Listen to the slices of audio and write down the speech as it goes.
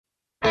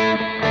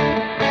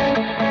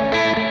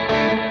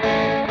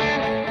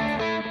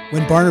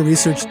When Barna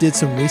Research did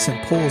some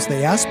recent polls,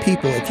 they asked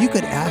people, if you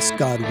could ask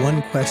God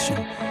one question,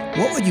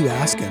 what would you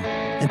ask him?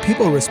 And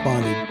people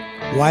responded,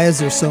 why is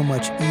there so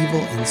much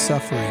evil and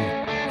suffering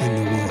in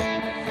the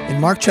world?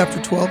 In Mark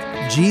chapter 12,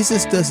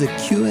 Jesus does a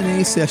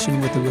Q&A session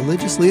with the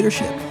religious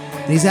leadership,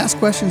 and he's asked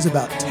questions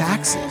about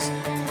taxes,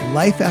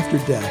 life after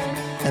death,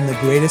 and the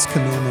greatest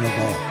commandment of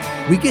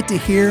all. We get to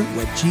hear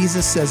what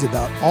Jesus says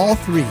about all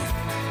three.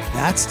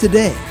 That's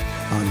today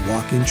on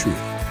Walk in Truth.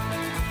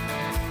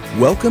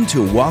 Welcome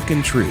to Walk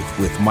in Truth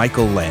with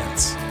Michael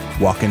Lance.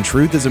 Walk in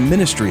Truth is a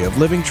ministry of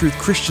Living Truth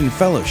Christian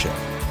Fellowship.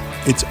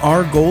 It's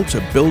our goal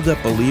to build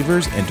up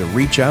believers and to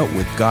reach out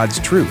with God's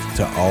truth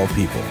to all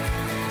people.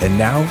 And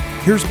now,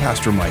 here's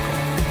Pastor Michael.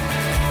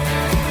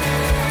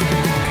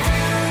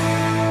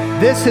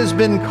 This has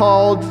been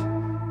called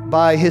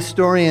by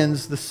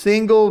historians the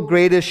single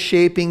greatest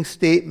shaping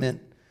statement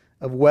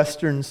of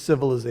Western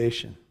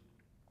civilization.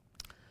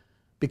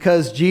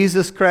 Because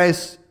Jesus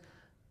Christ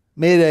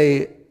made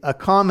a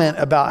comment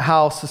about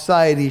how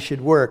society should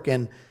work.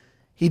 And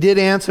he did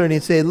answer and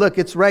he'd say, look,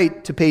 it's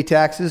right to pay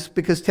taxes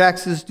because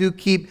taxes do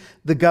keep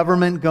the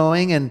government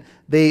going and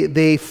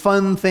they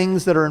fund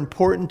things that are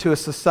important to a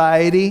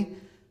society.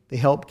 They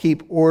help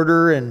keep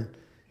order and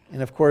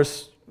of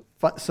course,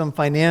 some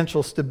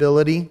financial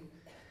stability.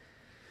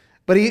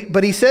 But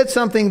he said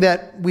something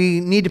that we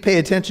need to pay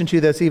attention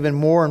to that's even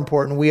more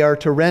important. We are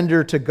to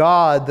render to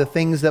God the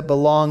things that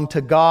belong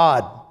to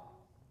God.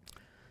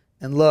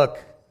 And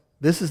look,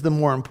 this is the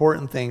more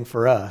important thing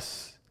for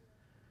us,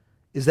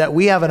 is that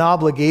we have an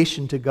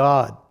obligation to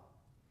God.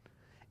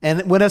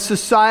 And when a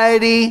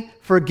society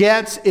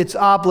forgets its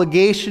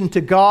obligation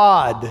to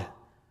God,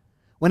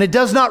 when it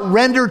does not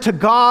render to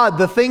God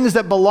the things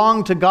that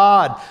belong to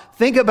God,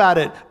 think about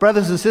it,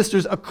 brothers and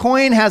sisters, a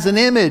coin has an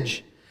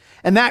image.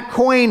 And that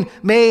coin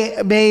may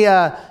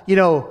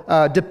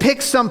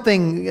depict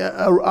something,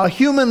 a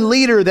human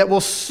leader that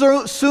will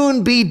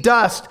soon be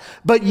dust.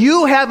 But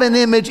you have an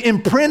image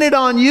imprinted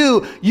on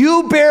you.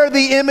 You bear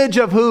the image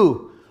of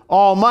who?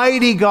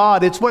 Almighty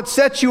God. It's what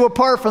sets you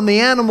apart from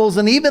the animals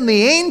and even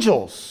the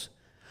angels.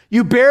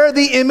 You bear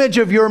the image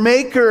of your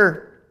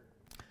Maker.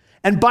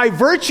 And by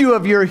virtue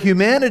of your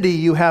humanity,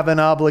 you have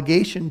an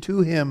obligation to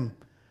Him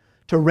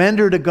to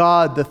render to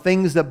God the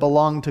things that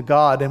belong to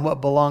God. And what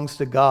belongs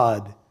to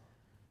God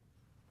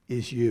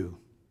is you.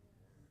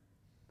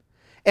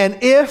 And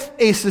if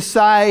a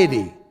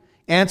society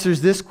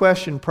answers this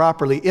question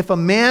properly, if a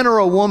man or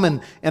a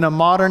woman in a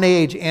modern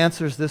age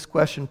answers this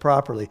question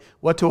properly,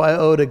 what do I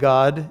owe to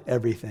God?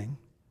 Everything.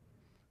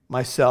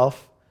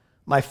 Myself,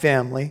 my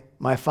family,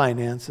 my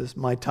finances,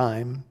 my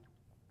time.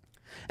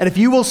 And if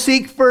you will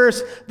seek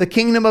first the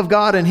kingdom of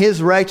God and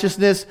His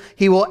righteousness,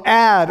 He will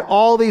add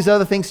all these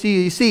other things to you.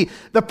 You see,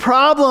 the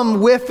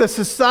problem with the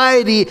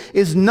society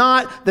is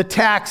not the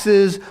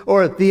taxes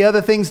or the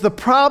other things. The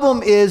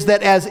problem is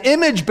that as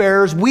image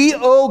bearers, we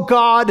owe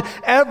God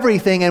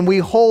everything and we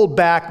hold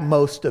back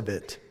most of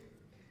it.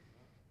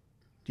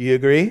 Do you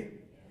agree?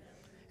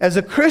 As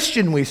a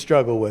Christian, we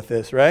struggle with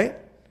this, right?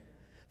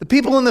 The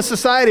people in the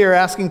society are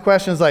asking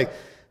questions like,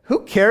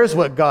 who cares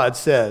what God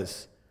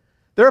says?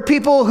 There are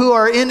people who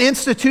are in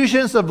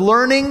institutions of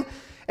learning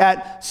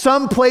at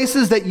some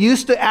places that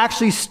used to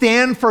actually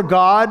stand for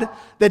God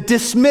that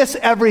dismiss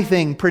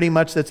everything pretty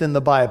much that's in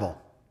the Bible.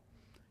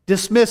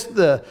 Dismiss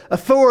the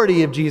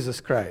authority of Jesus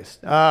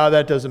Christ.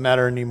 That doesn't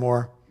matter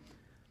anymore.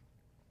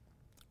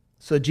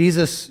 So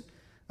Jesus,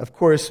 of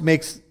course,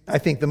 makes, I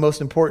think, the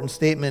most important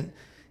statement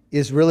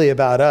is really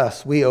about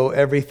us. We owe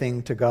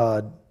everything to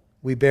God.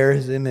 We bear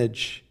His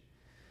image.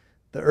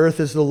 The earth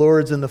is the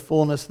Lord's and the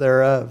fullness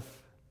thereof.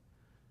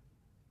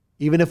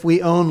 Even if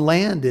we own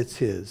land, it's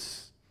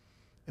His.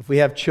 If we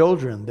have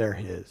children, they're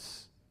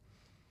His.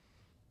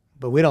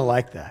 But we don't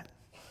like that.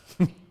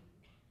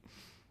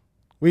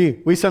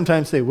 we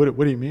sometimes say, what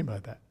do you mean by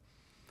that?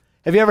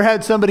 Have you ever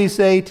had somebody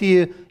say to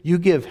you, you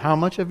give how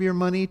much of your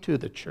money to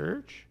the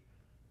church?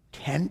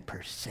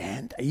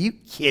 10%? Are you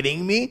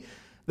kidding me?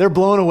 They're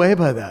blown away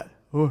by that.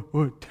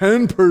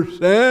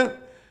 10%?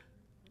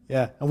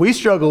 Yeah, and we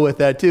struggle with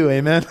that too,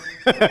 amen?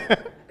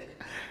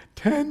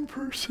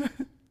 10%,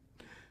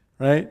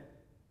 right?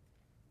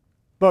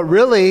 But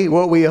really,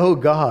 what we owe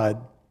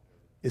God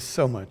is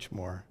so much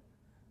more.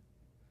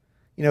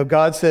 You know,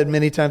 God said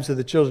many times to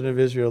the children of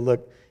Israel,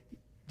 look,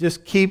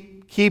 just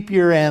keep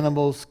your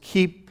animals,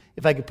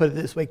 if I could put it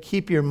this way,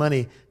 keep your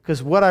money,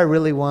 because what I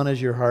really want is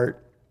your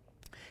heart.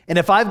 And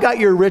if I've got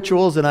your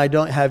rituals and I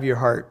don't have your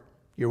heart,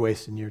 you're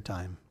wasting your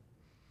time.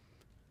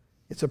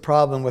 It's a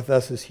problem with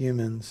us as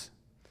humans.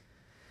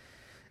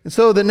 And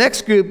so the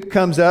next group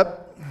comes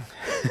up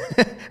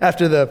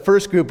after the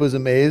first group was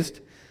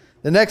amazed.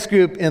 The next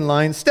group in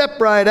line, step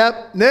right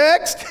up,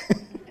 next.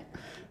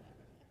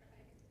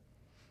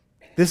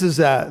 This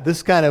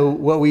is kind of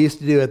what we used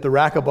to do at the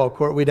racquetball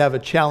court. We'd have a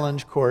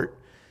challenge court,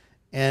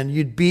 and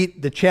you'd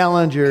beat the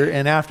challenger,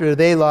 and after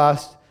they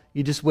lost,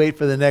 you just wait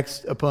for the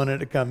next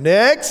opponent to come.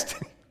 Next.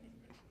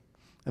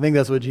 I think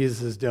that's what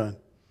Jesus is doing.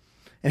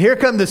 And here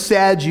come the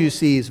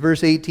Sadducees,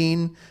 verse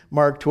 18,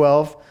 Mark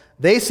 12.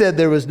 They said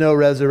there was no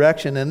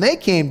resurrection, and they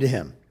came to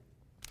him,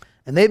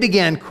 and they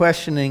began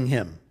questioning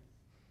him.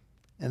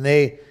 And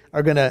they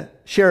are going to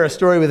share a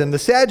story with him. The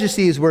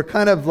Sadducees were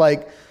kind of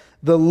like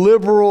the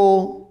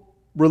liberal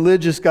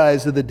religious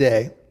guys of the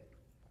day.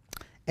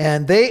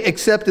 And they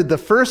accepted the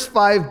first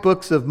 5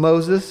 books of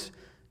Moses,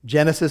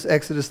 Genesis,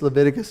 Exodus,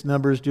 Leviticus,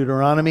 Numbers,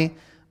 Deuteronomy,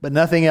 but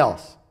nothing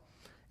else.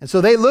 And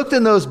so they looked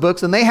in those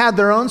books, and they had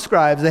their own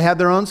scribes, they had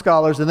their own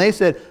scholars, and they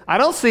said, I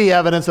don't see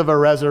evidence of a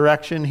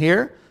resurrection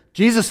here.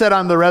 Jesus said,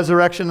 I'm the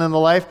resurrection and the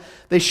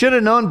life. They should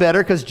have known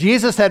better because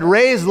Jesus had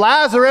raised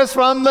Lazarus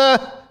from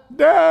the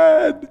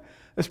dead.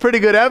 It's pretty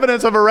good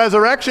evidence of a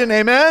resurrection,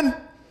 amen?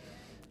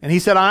 And he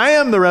said, I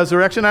am the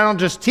resurrection. I don't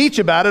just teach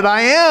about it.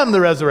 I am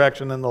the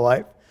resurrection and the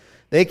life.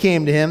 They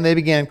came to him. They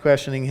began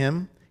questioning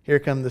him. Here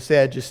come the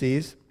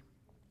Sadducees.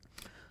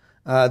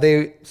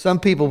 Some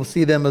people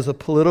see them as a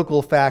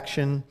political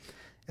faction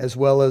as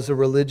well as a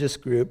religious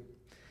group.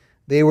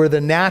 They were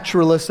the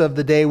naturalists of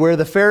the day. Where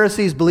the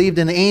Pharisees believed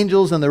in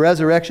angels and the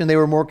resurrection, they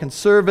were more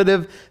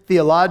conservative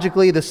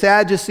theologically. The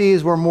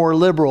Sadducees were more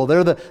liberal.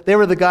 They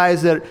were the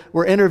guys that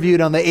were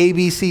interviewed on the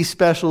ABC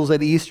specials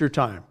at Easter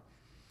time.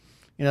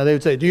 You know, they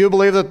would say, do you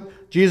believe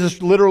that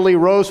Jesus literally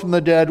rose from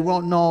the dead?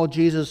 Well, no,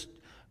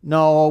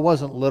 it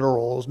wasn't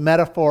literal. It was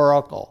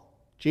metaphorical.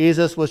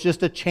 Jesus was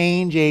just a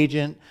change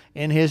agent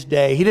in his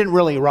day. He didn't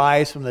really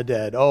rise from the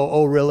dead.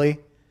 Oh, really?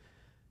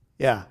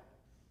 Yeah.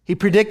 He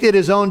predicted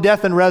his own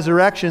death and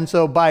resurrection,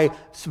 so by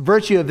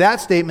virtue of that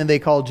statement, they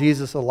called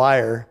Jesus a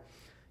liar.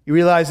 You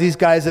realize these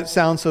guys that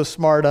sound so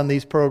smart on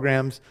these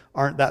programs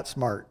aren't that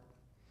smart.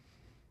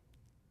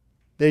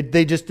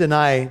 They just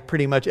deny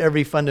pretty much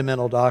every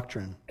fundamental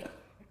doctrine.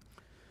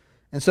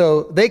 And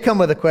so they come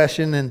with a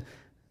question, and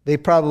they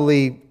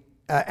probably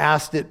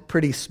asked it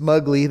pretty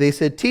smugly. They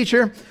said,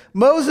 Teacher,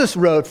 Moses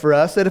wrote for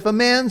us that if a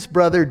man's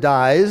brother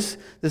dies,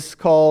 this is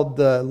called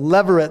the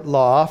Levirate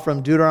law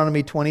from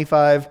Deuteronomy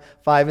 25,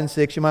 5 and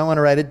 6. You might want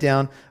to write it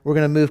down. We're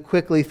going to move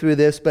quickly through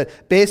this. But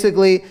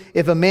basically,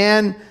 if a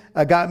man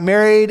got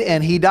married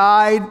and he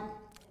died,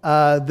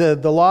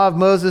 the law of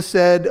Moses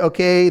said,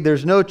 okay,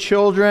 there's no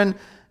children.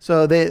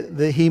 So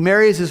he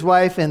marries his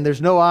wife and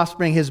there's no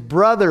offspring. His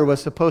brother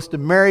was supposed to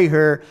marry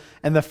her,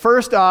 and the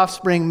first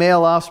offspring,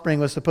 male offspring,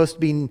 was supposed to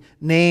be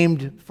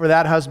named for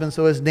that husband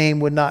so his name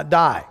would not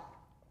die.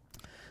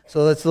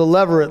 So that's the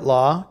Levirate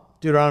law,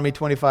 Deuteronomy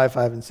 25,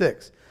 5 and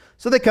 6.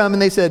 So they come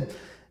and they said,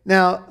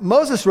 now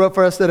Moses wrote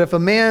for us that if a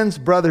man's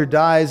brother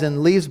dies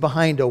and leaves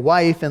behind a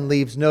wife and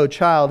leaves no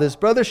child, his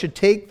brother should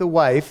take the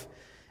wife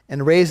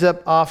and raise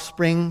up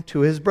offspring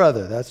to his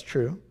brother. That's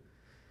true.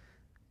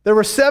 There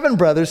were 7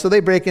 brothers, so they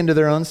break into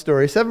their own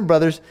story. 7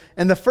 brothers,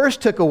 and the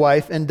first took a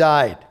wife and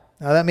died.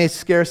 Now that may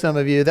scare some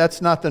of you.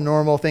 That's not the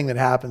normal thing that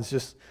happens,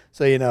 just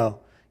so you know.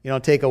 You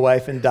don't take a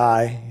wife and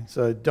die,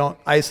 so don't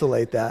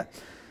isolate that.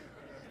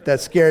 That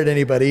scared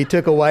anybody. He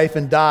took a wife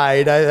and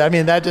died. I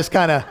mean, that just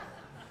kind of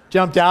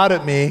jumped out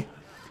at me.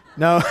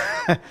 No,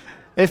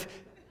 if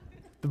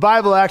the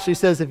Bible actually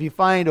says if you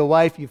find a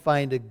wife, you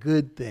find a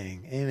good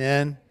thing.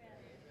 Amen?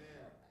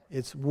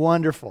 It's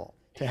wonderful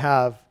to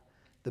have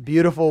the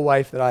beautiful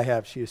wife that I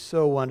have. She is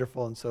so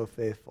wonderful and so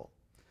faithful.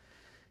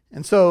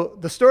 And so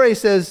the story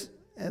says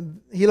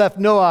he left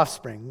no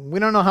offspring. We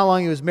don't know how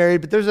long he was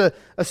married, but there's a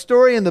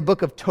story in the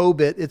book of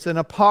Tobit. It's an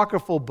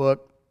apocryphal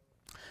book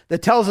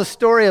that tells a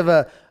story of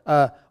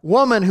a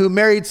woman who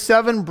married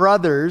 7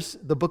 brothers,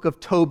 the book of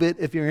Tobit,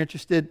 if you're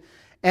interested.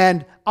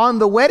 And on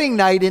the wedding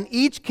night, in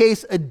each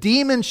case, a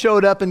demon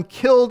showed up and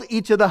killed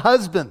each of the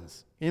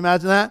husbands. Can you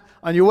imagine that?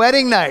 On your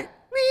wedding night.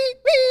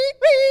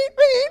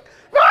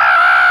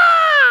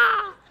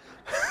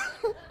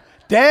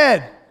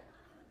 Dead.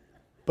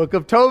 Book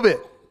of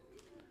Tobit.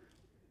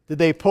 Did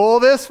they pull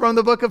this from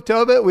the book of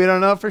Tobit? We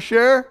don't know for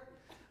sure.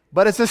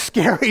 But it's a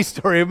scary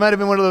story. It might have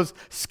been one of those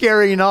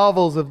scary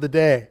novels of the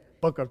day.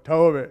 Book of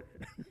Tobit.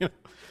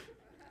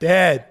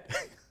 Dead.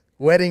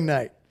 Wedding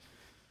night.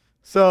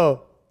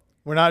 So,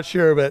 we're not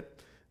sure, but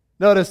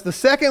notice the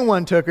second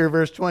one took her,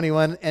 verse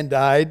 21, and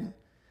died,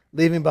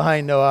 leaving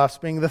behind no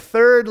offspring. The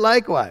third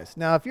likewise.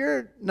 Now, if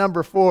you're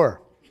number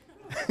 4,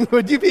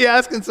 would you be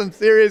asking some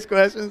serious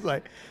questions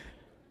like,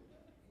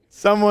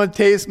 someone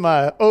taste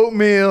my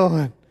oatmeal,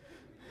 and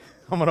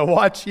I'm going to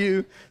watch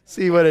you,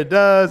 see what it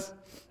does.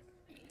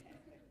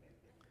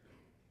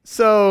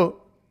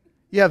 So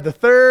you have the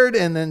third,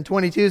 and then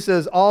 22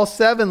 says, all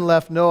 7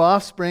 left no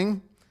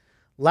offspring.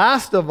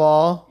 Last of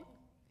all,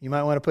 you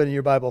might want to put in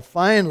your Bible,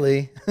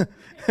 finally,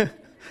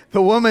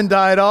 the woman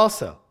died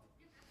also.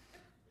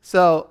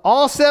 So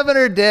all 7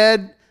 are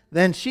dead,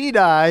 then she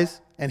dies,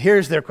 and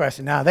here's their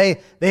question. Now, they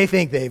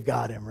think they've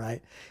got him,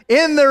 right?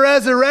 In the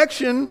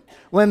resurrection,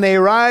 when they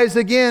rise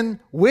again,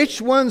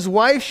 which one's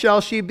wife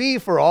shall she be?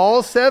 For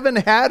all 7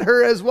 had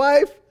her as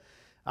wife.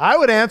 I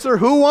would answer,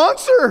 who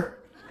wants her?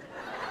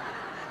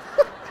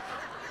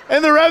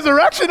 In the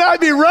resurrection,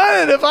 I'd be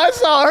running if I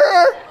saw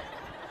her.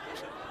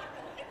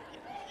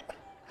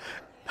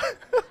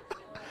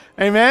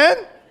 Amen?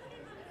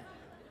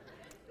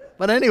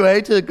 But anyway,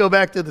 to go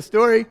back to the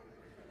story.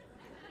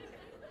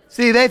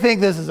 See, they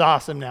think this is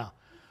awesome now.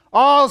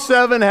 All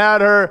 7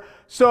 had her.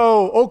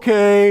 So,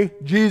 okay,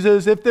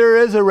 Jesus, if there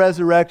is a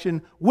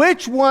resurrection,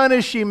 which one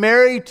is she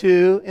married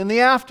to in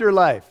the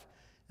afterlife?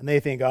 And they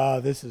think,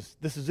 this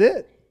is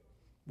it.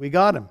 We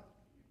got him.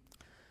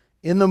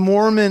 In the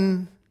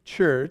Mormon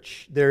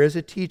church, there is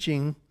a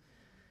teaching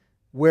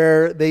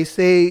where they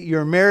say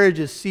your marriage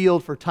is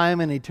sealed for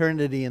time and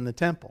eternity in the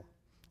temple,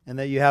 and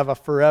that you have a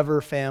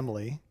forever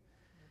family.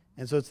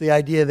 And so it's the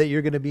idea that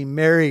you're going to be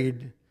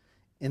married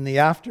in the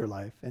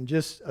afterlife. And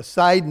just a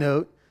side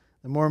note,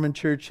 the Mormon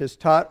church has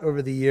taught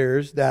over the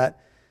years that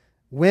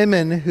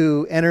women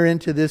who enter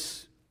into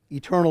this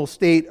eternal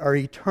state are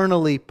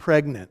eternally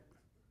pregnant.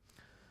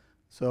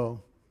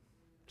 So,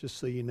 just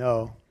so you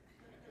know,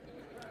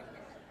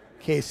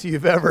 in case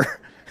you've ever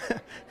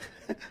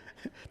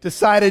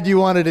decided you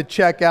wanted to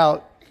check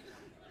out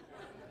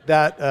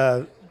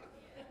that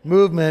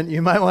movement,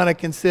 you might want to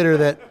consider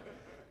that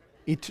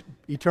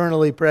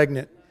eternally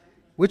pregnant,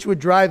 which would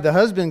drive the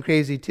husband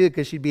crazy too,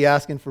 because she'd be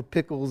asking for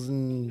pickles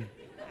and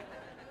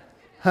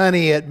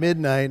honey at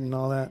midnight and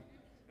all that.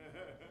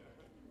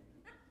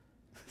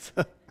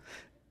 So,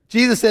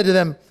 Jesus said to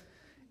them,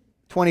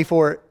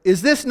 24,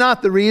 is this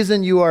not the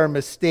reason you are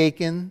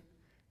mistaken,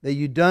 that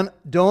you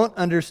don't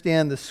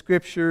understand the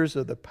scriptures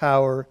or the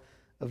power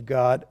of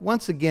God?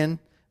 Once again,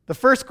 the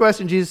first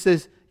question, Jesus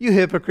says, you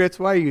hypocrites,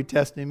 why are you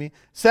testing me?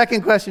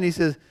 Second question, he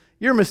says,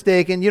 you're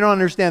mistaken. You don't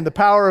understand the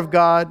power of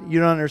God. You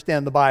don't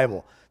understand the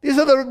Bible. These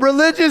are the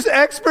religious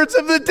experts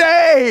of the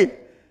day.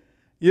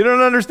 You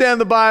don't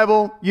understand the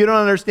Bible. You don't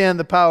understand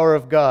the power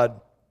of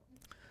God.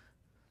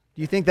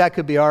 Do you think that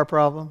could be our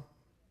problem?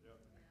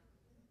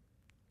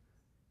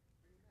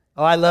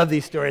 Oh, I love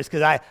these stories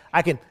because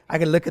I can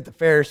look at the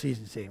Pharisees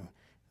and say,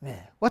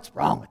 man, what's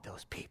wrong with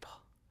those people?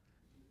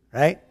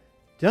 Right?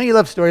 Don't you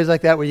love stories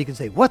like that where you can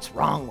say, what's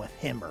wrong with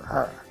him or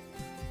her?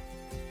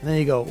 And then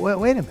you go,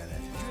 wait a minute.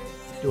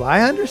 Do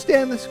I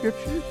understand the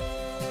scriptures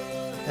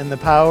and the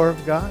power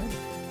of God?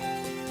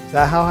 Is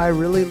that how I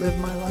really live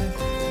my life?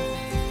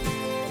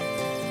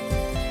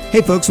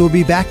 Hey folks, we'll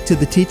be back to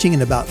the teaching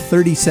in about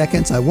 30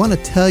 seconds. I want to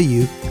tell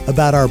you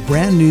about our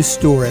brand new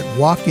store at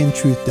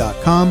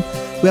walkintruth.com.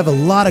 We have a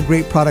lot of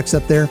great products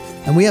up there,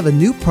 and we have a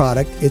new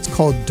product. It's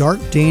called Dark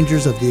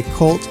Dangers of the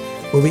Occult,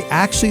 where we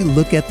actually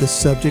look at the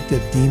subject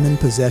of demon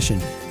possession,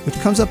 which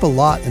comes up a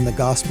lot in the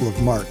Gospel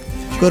of Mark.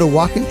 Go to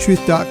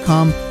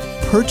walkintruth.com,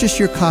 purchase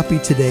your copy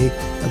today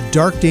of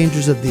Dark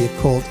Dangers of the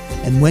Occult,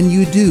 and when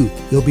you do,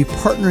 you'll be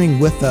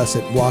partnering with us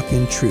at Walk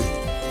in Truth.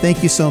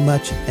 Thank you so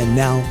much, and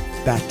now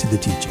back to the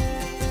teaching.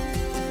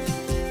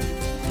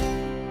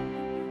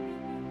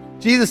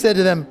 Jesus said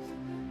to them,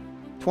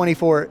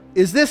 24,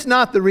 is this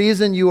not the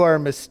reason you are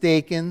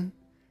mistaken,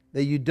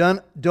 that you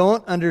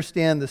don't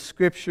understand the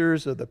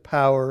scriptures or the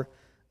power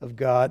of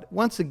God?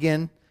 Once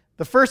again,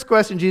 the first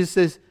question, Jesus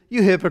says,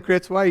 you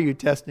hypocrites, why are you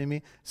testing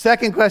me?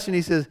 Second question,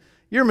 he says,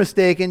 you're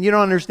mistaken. You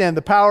don't understand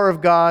the power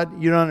of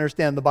God. You don't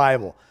understand the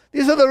Bible.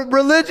 These are the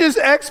religious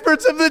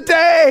experts of the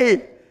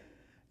day.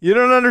 You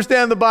don't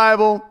understand the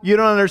Bible. You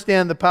don't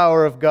understand the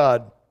power of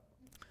God.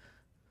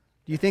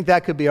 Do you think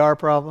that could be our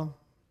problem?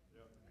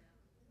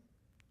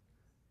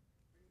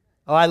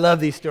 Oh, I love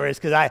these stories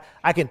because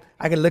I can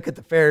look at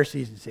the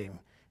Pharisees and say,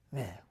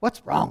 man,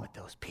 what's wrong with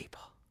those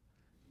people?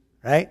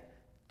 Right?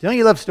 Don't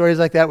you love stories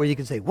like that where you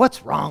can say,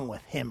 what's wrong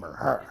with him or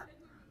her?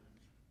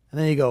 And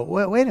then you go,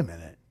 wait a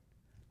minute.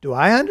 Do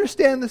I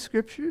understand the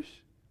scriptures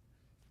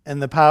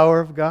and the power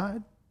of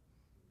God?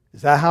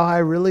 Is that how I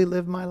really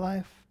live my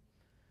life?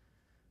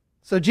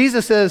 So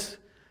Jesus says,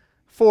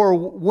 for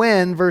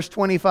when, verse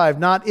 25,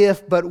 not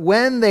if, but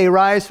when they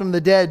rise from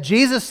the dead.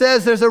 Jesus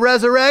says there's a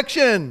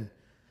resurrection.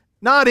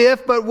 Not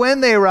if, but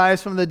when they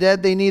rise from the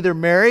dead, they neither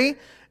marry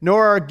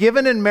nor are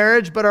given in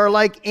marriage, but are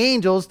like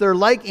angels. They're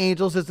like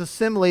angels. It's a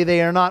simile.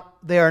 They are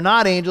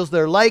not angels.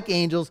 They're like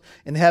angels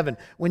in heaven.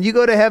 When you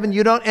go to heaven,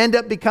 you don't end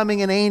up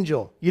becoming an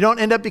angel. You don't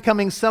end up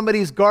becoming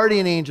somebody's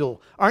guardian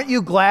angel. Aren't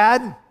you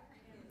glad?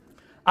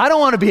 I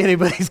don't want to be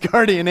anybody's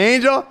guardian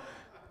angel.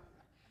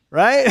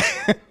 Right?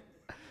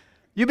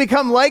 You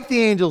become like the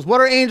angels.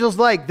 What are angels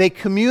like? They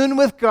commune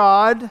with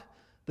God.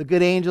 The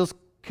good angels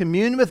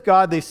commune with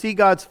God. They see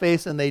God's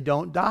face and they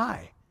don't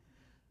die.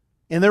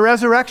 In the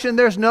resurrection,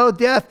 there's no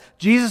death.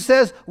 Jesus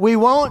says we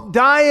won't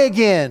die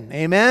again.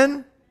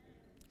 Amen?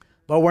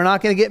 But we're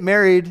not going to get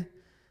married.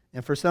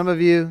 And for some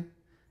of you,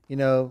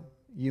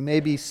 you may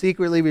be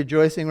secretly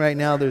rejoicing right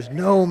now. There's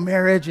no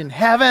marriage in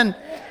heaven.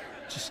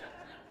 Just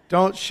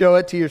don't show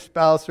it to your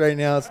spouse right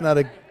now. It's not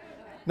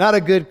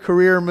a good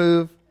career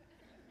move.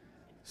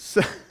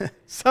 So,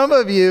 some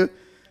of you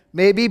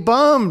may be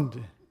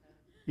bummed.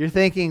 You're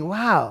thinking,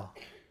 wow,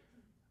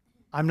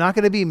 I'm not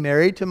going to be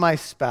married to my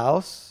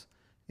spouse.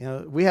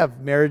 We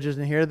have marriages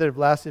in here that have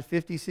lasted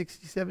 50,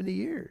 60, 70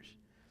 years.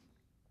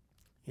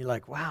 You're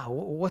like, wow,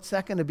 what's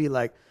that going to be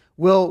like?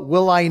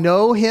 Will I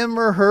know him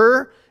or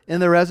her in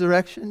the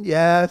resurrection?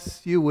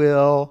 Yes, you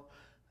will.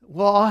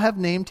 We'll all have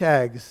name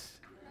tags.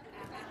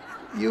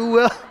 You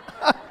will.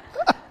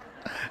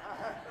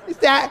 Is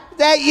that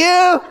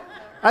you?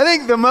 I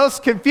think the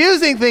most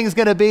confusing thing is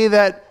going to be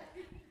that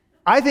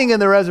I think in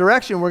the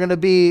resurrection, we're going to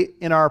be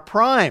in our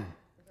prime,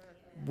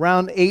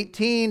 around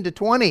 18 to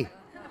 20.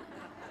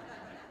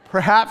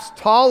 Perhaps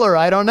taller,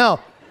 I don't know.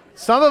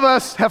 Some of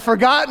us have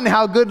forgotten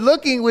how good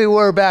looking we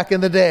were back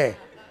in the day.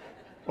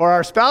 Or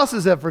our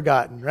spouses have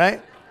forgotten,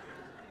 right?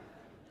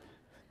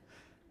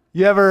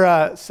 You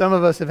ever, some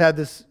of us have had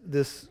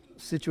this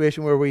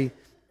situation where we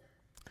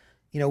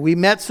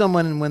met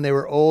someone when they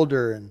were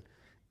older,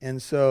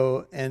 and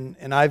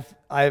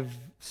I've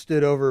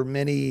stood over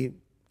many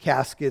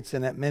caskets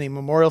and at many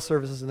memorial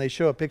services, and they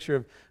show a picture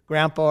of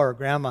grandpa or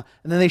grandma,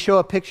 and then they show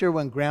a picture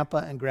when grandpa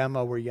and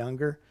grandma were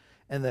younger,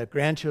 and the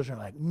grandchildren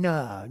are like,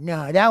 no,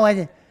 that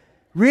wasn't,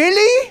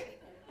 really?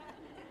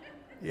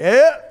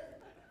 Yeah.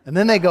 And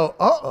then they go,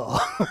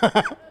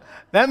 uh-oh.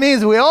 That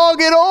means we all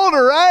get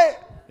older, right?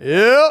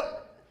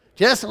 Yep.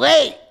 Just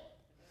wait.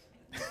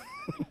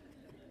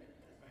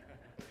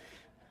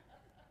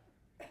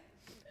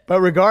 But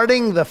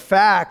regarding the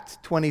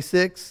fact,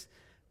 26,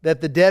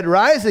 that the dead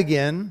rise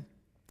again,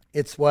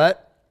 it's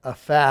what? A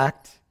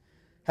fact.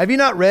 Have you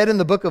not read in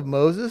the book of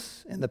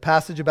Moses, in the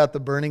passage about the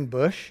burning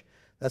bush?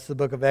 That's the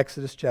book of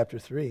Exodus chapter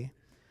 3.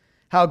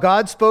 How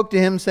God spoke to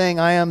him saying,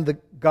 I am the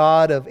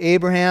God of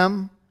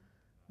Abraham,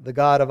 the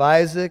God of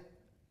Isaac,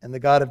 and the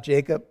God of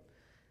Jacob.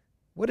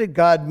 What did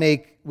God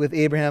make with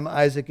Abraham,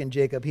 Isaac, and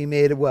Jacob? He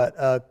made what?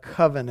 A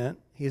covenant.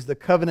 He's the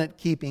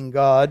covenant-keeping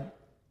God.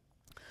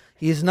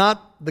 He's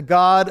not the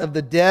God of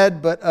the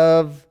dead, but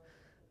of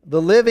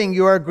the living.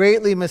 You are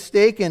greatly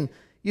mistaken.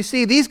 You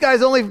see, these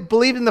guys only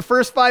believed in the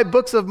first 5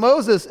 books of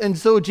Moses, and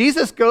so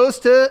Jesus goes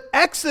to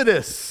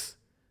Exodus.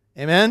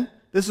 Amen?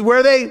 This is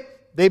where they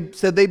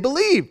said they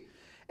believed.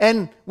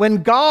 And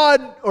when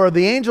God, or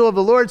the angel of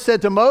the Lord,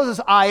 said to Moses,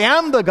 I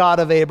am the God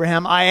of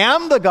Abraham, I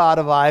am the God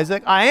of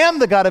Isaac, I am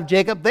the God of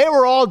Jacob, they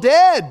were all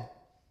dead.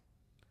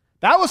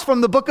 That was from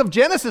the book of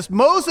Genesis.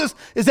 Moses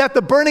is at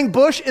the burning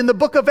bush in the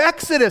book of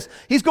Exodus.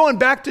 He's going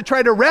back to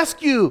try to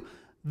rescue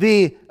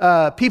the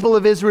people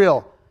of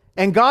Israel.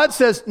 And God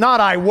says, not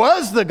I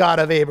was the God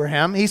of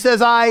Abraham. He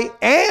says, I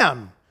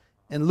am.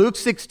 In Luke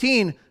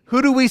 16,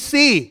 who do we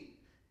see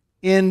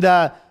in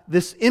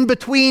this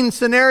in-between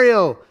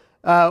scenario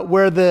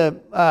where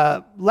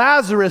the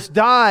Lazarus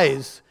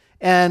dies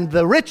and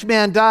the rich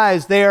man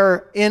dies? They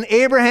are in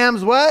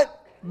Abraham's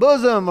what?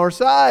 Bosom or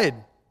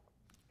side.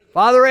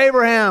 Father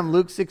Abraham,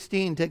 Luke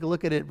 16, take a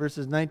look at it,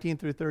 verses 19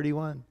 through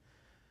 31.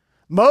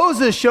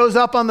 Moses shows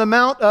up on the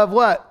Mount of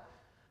what?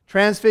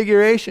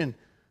 Transfiguration.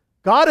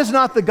 God is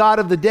not the God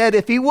of the dead.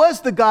 If he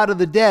was the God of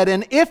the dead,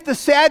 and if the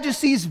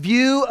Sadducees'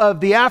 view of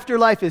the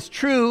afterlife is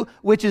true,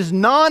 which is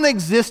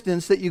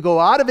non-existence, that you go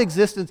out of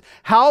existence,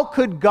 how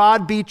could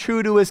God be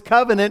true to his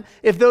covenant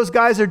if those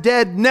guys are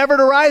dead, never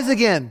to rise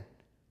again?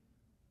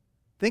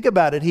 Think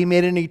about it. He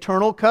made an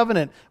eternal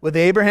covenant with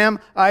Abraham,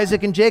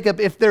 Isaac, and Jacob.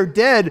 If they're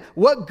dead,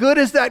 what good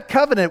is that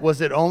covenant?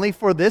 Was it only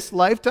for this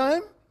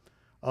lifetime?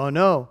 Oh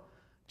no.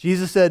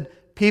 Jesus said,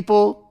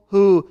 people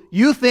who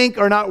you think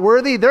are not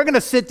worthy, they're going to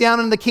sit down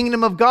in the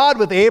kingdom of God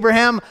with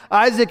Abraham,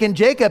 Isaac, and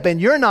Jacob,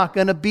 and you're not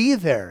going to be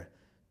there.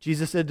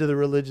 Jesus said to the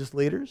religious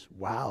leaders,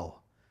 wow.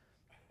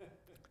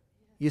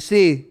 You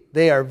see,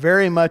 they are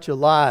very much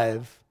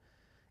alive.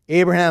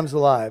 Abraham's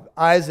alive,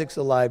 Isaac's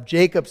alive,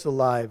 Jacob's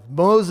alive,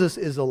 Moses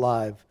is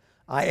alive.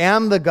 I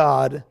am the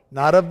God,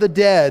 not of the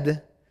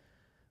dead,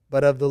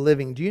 but of the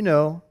living. Do you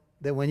know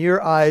that when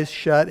your eyes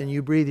shut and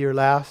you breathe your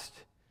last,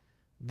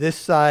 this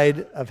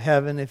side of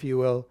heaven, if you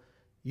will,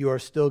 you are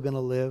still going to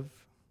live?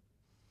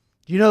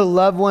 Do you know the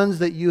loved ones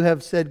that you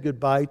have said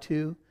goodbye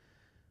to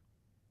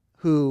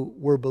who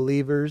were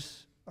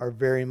believers are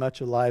very much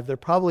alive? They're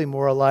probably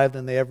more alive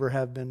than they ever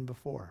have been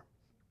before.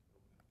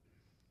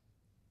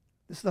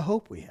 This is the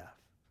hope we have.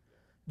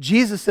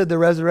 Jesus said the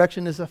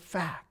resurrection is a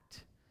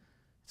fact.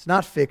 It's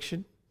not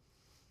fiction.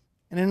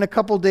 And in a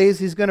couple days,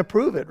 he's going to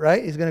prove it,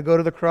 right? He's going to go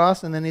to the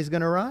cross and then he's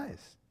going to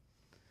rise.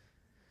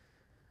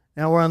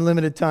 Now we're on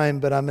limited time,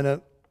 but I'm going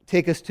to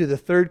take us to the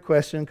third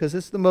question because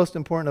it's the most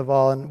important of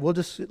all, and we'll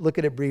just look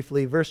at it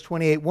briefly. Verse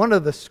 28, one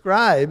of the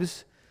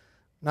scribes,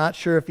 not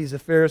sure if he's a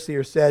Pharisee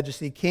or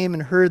Sadducee, came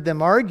and heard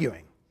them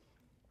arguing.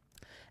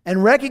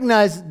 And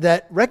recognizing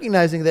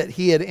that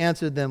he had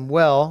answered them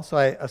well, so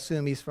I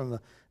assume he's from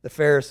the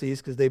Pharisees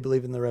because they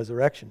believe in the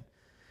resurrection.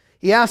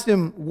 He asked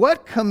him,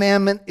 what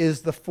commandment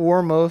is the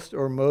foremost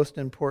or most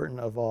important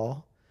of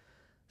all?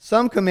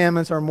 Some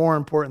commandments are more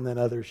important than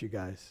others, you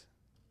guys.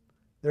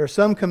 There are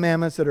some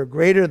commandments that are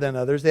greater than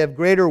others. They have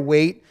greater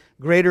weight,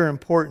 greater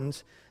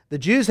importance. The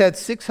Jews had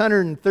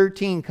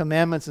 613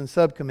 commandments and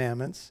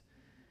sub-commandments.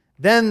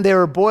 Then they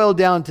were boiled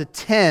down to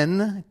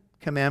 10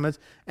 commandments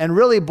and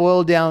really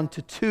boiled down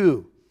to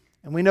 2.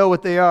 And we know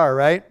what they are,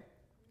 right?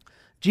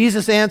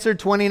 Jesus answered,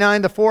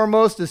 29, the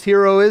foremost is,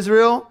 Hear, O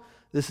Israel.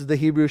 This is the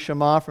Hebrew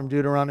Shema from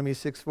Deuteronomy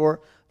 6:4.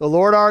 The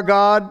Lord our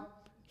God,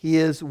 he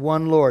is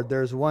one Lord.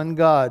 There's one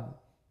God,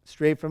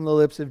 straight from the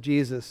lips of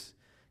Jesus.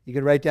 You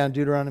can write down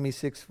Deuteronomy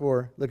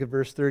 6:4. Look at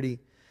verse 30.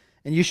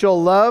 And you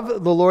shall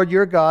love the Lord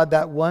your God,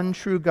 that one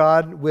true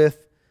God,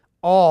 with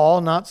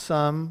all, not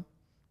some,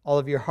 all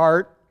of your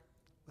heart,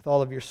 with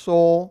all of your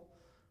soul,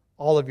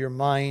 all of your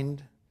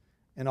mind,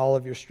 and all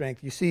of your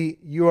strength. You see,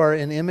 you are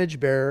an image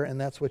bearer, and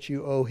that's what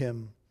you owe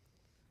Him.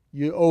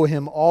 You owe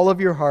Him all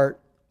of your heart,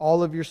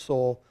 all of your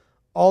soul,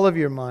 all of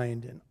your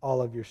mind, and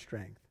all of your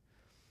strength.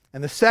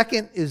 And the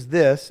second is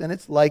this, and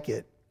it's like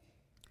it.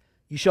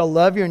 You shall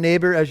love your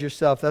neighbor as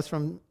yourself. That's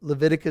from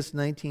Leviticus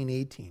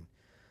 19:18.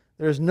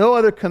 There is no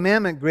other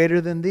commandment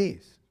greater than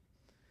these.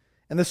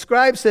 And the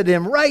scribe said to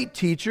him, right,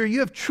 teacher, you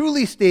have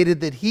truly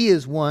stated that He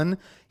is one.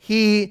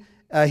 He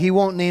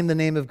won't name the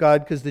name of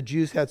God because the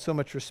Jews had so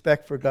much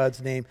respect for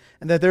God's name,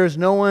 and that there is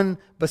no one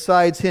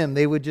besides Him.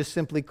 They would just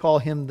simply call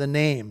Him the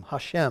name,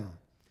 Hashem.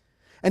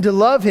 And to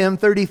love Him,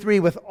 33,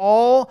 with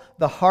all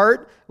the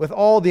heart, with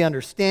all the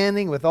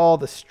understanding, with all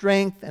the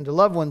strength, and to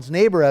love one's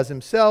neighbor as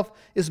himself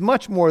is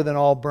much more than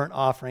all burnt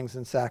offerings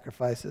and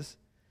sacrifices.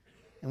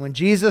 And when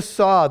Jesus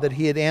saw that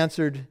he had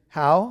answered,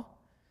 how?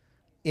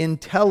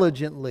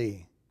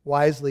 Intelligently,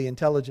 wisely,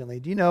 intelligently.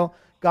 Do you know,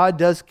 God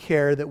does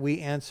care that we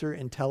answer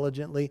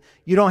intelligently.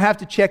 You don't have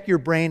to check your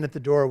brain at the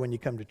door when you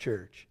come to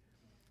church.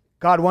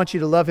 God wants you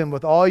to love Him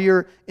with all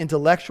your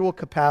intellectual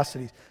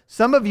capacities.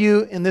 Some of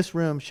you in this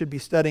room should be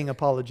studying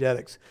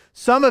apologetics.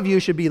 Some of you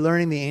should be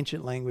learning the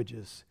ancient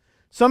languages.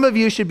 Some of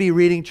you should be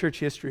reading church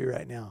history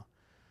right now.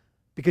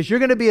 Because you're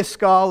going to be a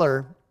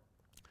scholar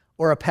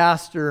or a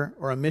pastor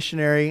or a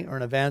missionary or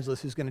an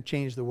evangelist who's going to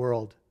change the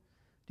world.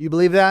 Do you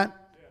believe that?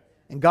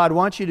 And God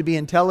wants you to be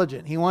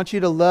intelligent. He wants you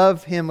to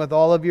love Him with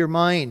all of your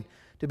mind,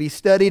 to be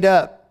studied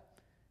up.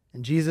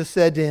 And Jesus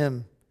said to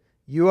him,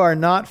 you are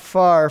not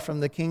far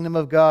from the kingdom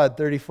of God,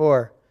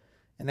 34.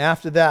 And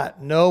after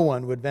that, no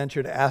one would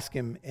venture to ask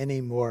Him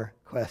any more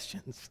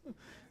questions.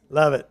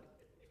 Love it.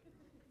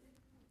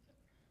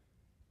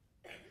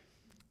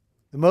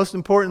 The most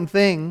important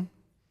thing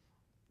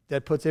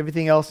that puts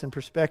everything else in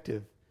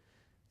perspective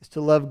is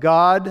to love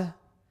God.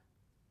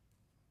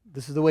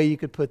 This is the way you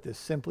could put this,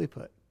 simply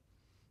put.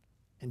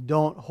 And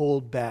don't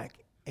hold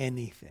back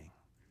anything.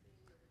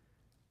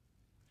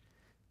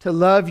 To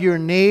love your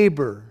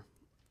neighbor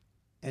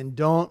and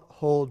don't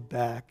hold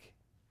back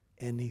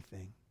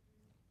anything.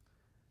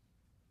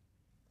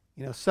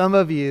 You know, some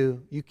of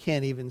you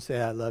can't even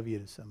say I love you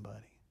to somebody.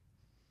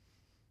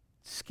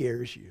 It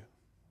scares you.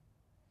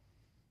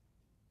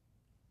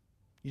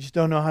 You just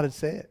don't know how to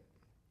say it.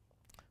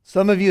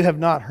 Some of you have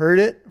not heard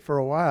it for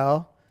a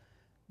while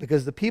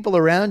because the people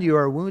around you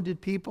are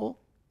wounded people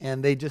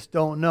and they just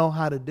don't know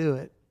how to do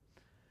it.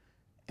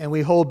 And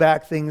we hold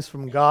back things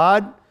from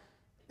God.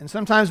 And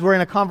sometimes we're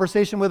in a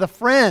conversation with a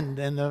friend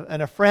and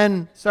a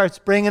friend starts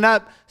bringing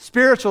up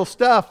spiritual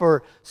stuff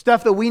or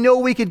stuff that we know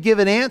we could give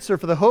an answer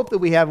for the hope that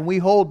we have, and we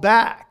hold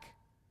back.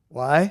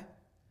 Why?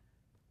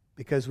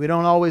 Because we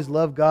don't always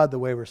love God the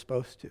way we're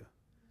supposed to.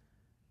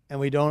 And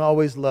we don't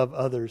always love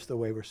others the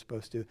way we're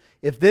supposed to.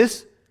 If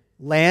this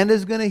land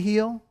is going to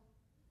heal,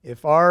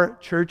 if our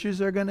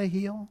churches are going to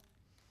heal,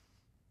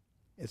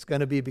 it's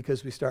going to be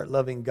because we start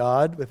loving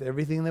God with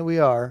everything that we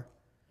are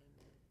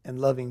and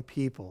loving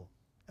people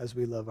as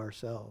we love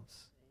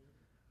ourselves.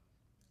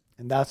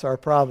 And that's our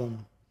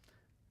problem.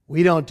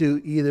 We don't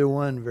do either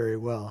one very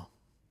well.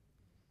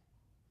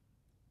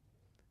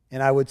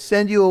 And I would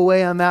send you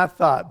away on that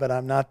thought, but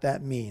I'm not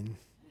that mean.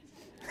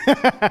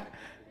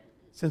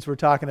 Since we're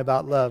talking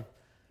about love.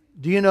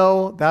 Do you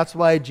know that's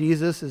why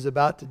Jesus is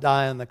about to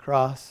die on the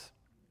cross?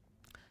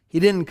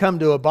 He didn't come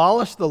to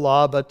abolish the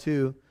law, but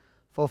to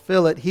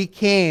fulfill it. He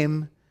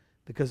came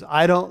because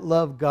I don't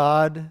love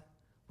God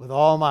with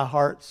all my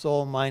heart,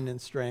 soul, mind,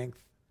 and strength.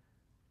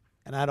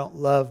 And I don't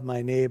love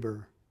my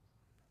neighbor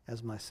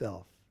as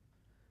myself.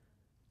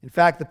 In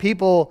fact, the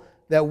people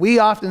that we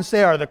often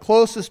say are the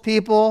closest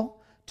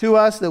people to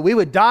us, that we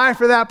would die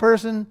for that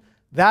person,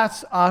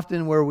 that's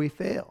often where we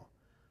fail.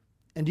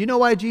 And do you know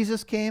why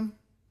Jesus came?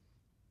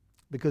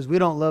 Because we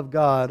don't love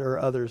God or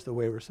others the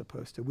way we're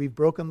supposed to. We've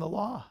broken the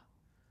law.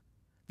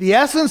 The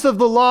essence of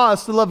the law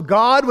is to love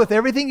God with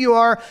everything you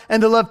are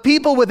and to love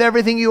people with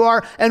everything you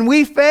are, and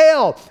we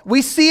fail.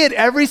 We see it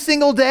every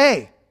single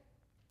day.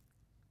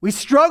 We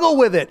struggle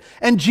with it.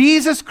 And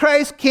Jesus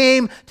Christ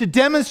came to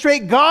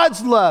demonstrate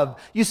God's love.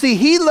 You see,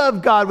 He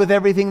loved God with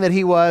everything that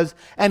He was,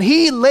 and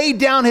He laid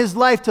down His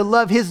life to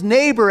love His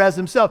neighbor as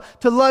Himself,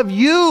 to love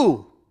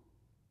you.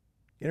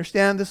 You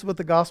understand this is what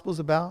the gospel is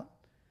about?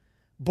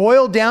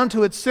 Boiled down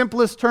to its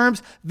simplest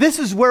terms, this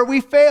is where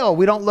we fail.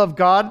 We don't love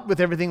God with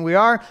everything we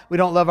are. We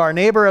don't love our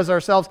neighbor as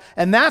ourselves.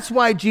 And that's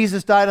why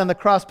Jesus died on the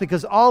cross,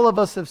 because all of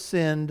us have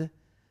sinned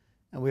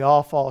and we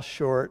all fall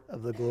short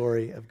of the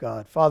glory of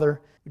God. Father,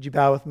 would you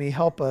bow with me?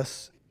 Help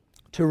us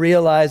to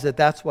realize that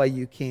that's why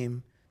you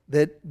came,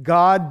 that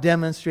God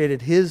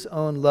demonstrated His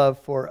own love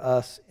for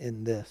us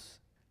in this,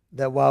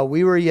 that while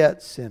we were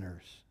yet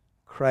sinners,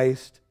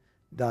 Christ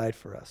died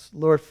for us.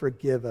 Lord,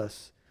 forgive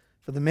us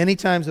for the many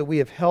times that we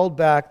have held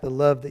back the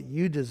love that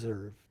you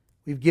deserve.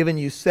 We've given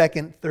you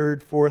second,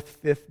 third, fourth,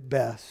 fifth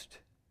best.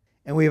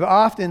 And we've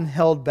often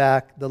held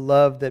back the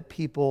love that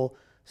people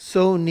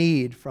so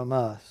need from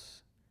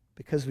us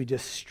because we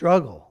just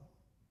struggle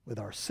with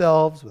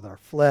ourselves, with our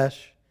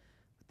flesh,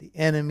 with the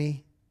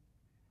enemy.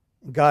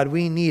 And God,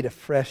 we need a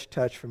fresh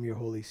touch from your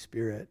Holy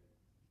Spirit.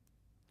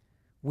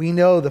 We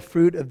know the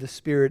fruit of the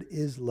Spirit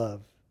is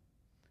love,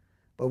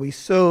 but we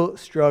so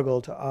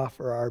struggle to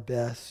offer our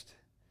best.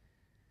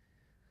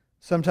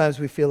 Sometimes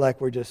we feel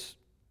like we're just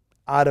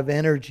out of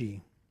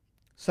energy.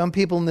 Some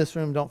people in this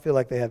room don't feel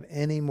like they have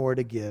any more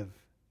to give.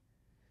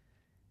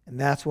 And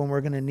that's when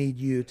we're going to need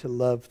you to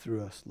love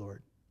through us,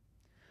 Lord.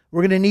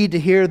 We're going to need to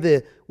hear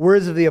the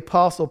words of the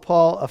Apostle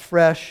Paul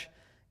afresh.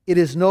 It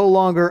is no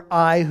longer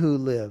I who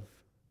live,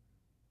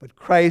 but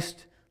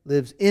Christ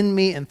lives in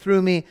me and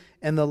through me,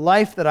 and the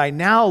life that I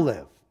now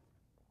live,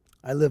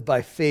 I live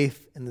by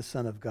faith in the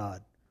Son of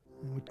God.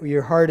 With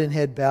your heart and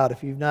head bowed,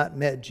 if you've not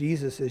met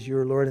Jesus as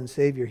your Lord and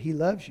Savior, He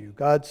loves you.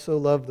 God so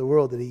loved the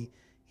world that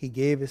He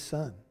gave His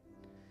Son.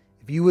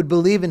 If you would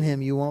believe in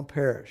Him, you won't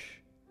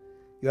perish.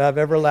 You'll have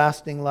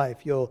everlasting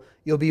life. You'll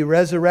be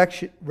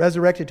resurrected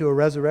to a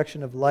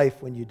resurrection of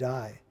life when you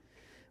die.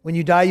 When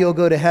you die, you'll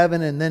go to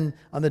heaven, and then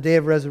on the day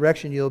of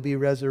resurrection, you'll be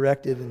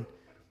resurrected. And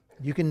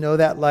you can know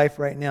that life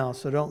right now,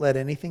 so don't let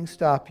anything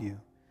stop you.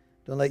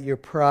 Don't let your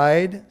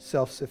pride,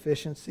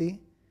 self-sufficiency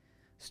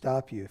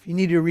stop you. If you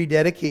need to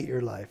rededicate your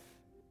life,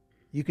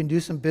 you can do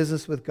some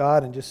business with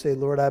God and just say,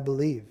 Lord, I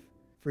believe.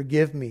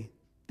 Forgive me.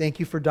 Thank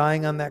you for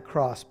dying on that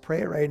cross.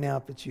 Pray it right now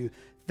if it's you.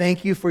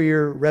 Thank you for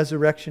your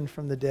resurrection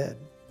from the dead.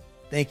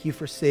 Thank you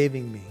for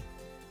saving me.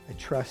 I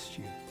trust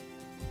you.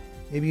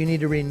 Maybe you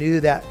need to renew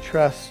that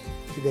trust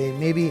today.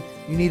 Maybe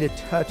you need a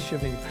touch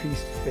of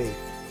increased faith.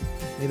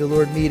 May the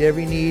Lord meet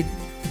every need.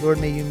 Lord,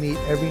 may you meet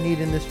every need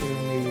in this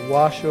room. May you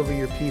wash over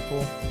your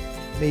people.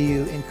 May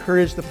you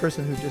encourage the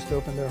person who just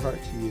opened their heart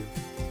to you.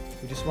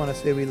 We just want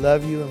to say we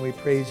love you and we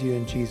praise you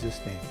in Jesus'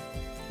 name.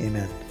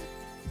 Amen.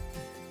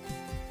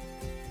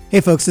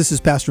 Hey folks, this is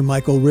Pastor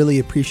Michael. Really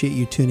appreciate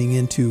you tuning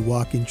in to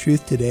Walk in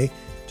Truth today.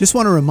 Just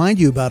want to remind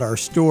you about our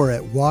store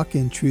at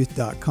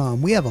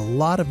walkintruth.com. We have a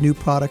lot of new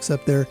products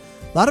up there,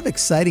 a lot of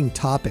exciting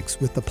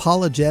topics with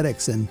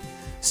apologetics and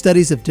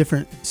studies of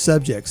different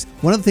subjects.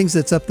 One of the things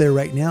that's up there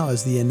right now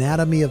is the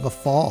anatomy of a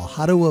fall,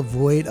 how to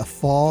avoid a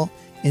fall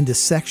into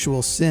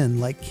sexual sin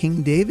like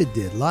King David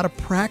did. A lot of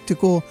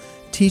practical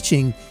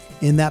teaching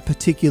in that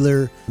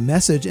particular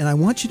message. And I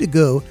want you to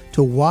go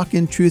to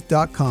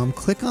walkintruth.com,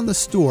 click on the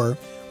store.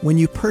 When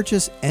you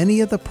purchase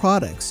any of the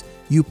products,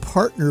 you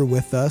partner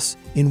with us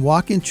in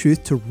Walk in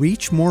Truth to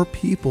reach more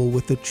people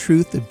with the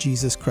truth of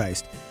Jesus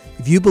Christ.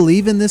 If you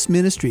believe in this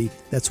ministry,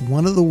 that's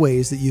one of the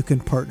ways that you can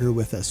partner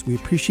with us. We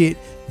appreciate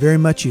very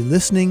much you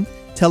listening.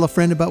 Tell a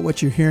friend about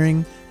what you're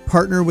hearing.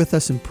 Partner with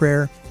us in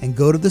prayer and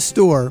go to the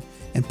store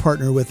and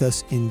partner with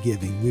us in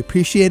giving. We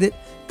appreciate it.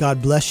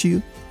 God bless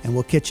you, and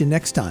we'll catch you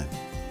next time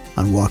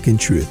on Walk in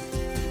Truth.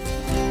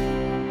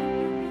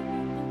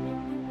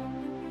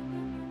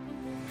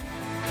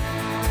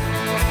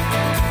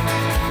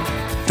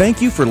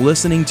 Thank you for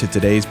listening to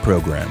today's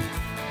program.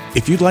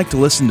 If you'd like to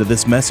listen to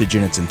this message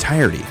in its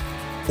entirety,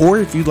 or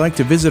if you'd like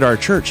to visit our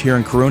church here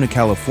in Corona,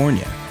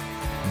 California,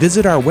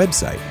 visit our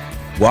website,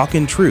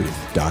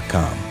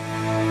 walkintruth.com.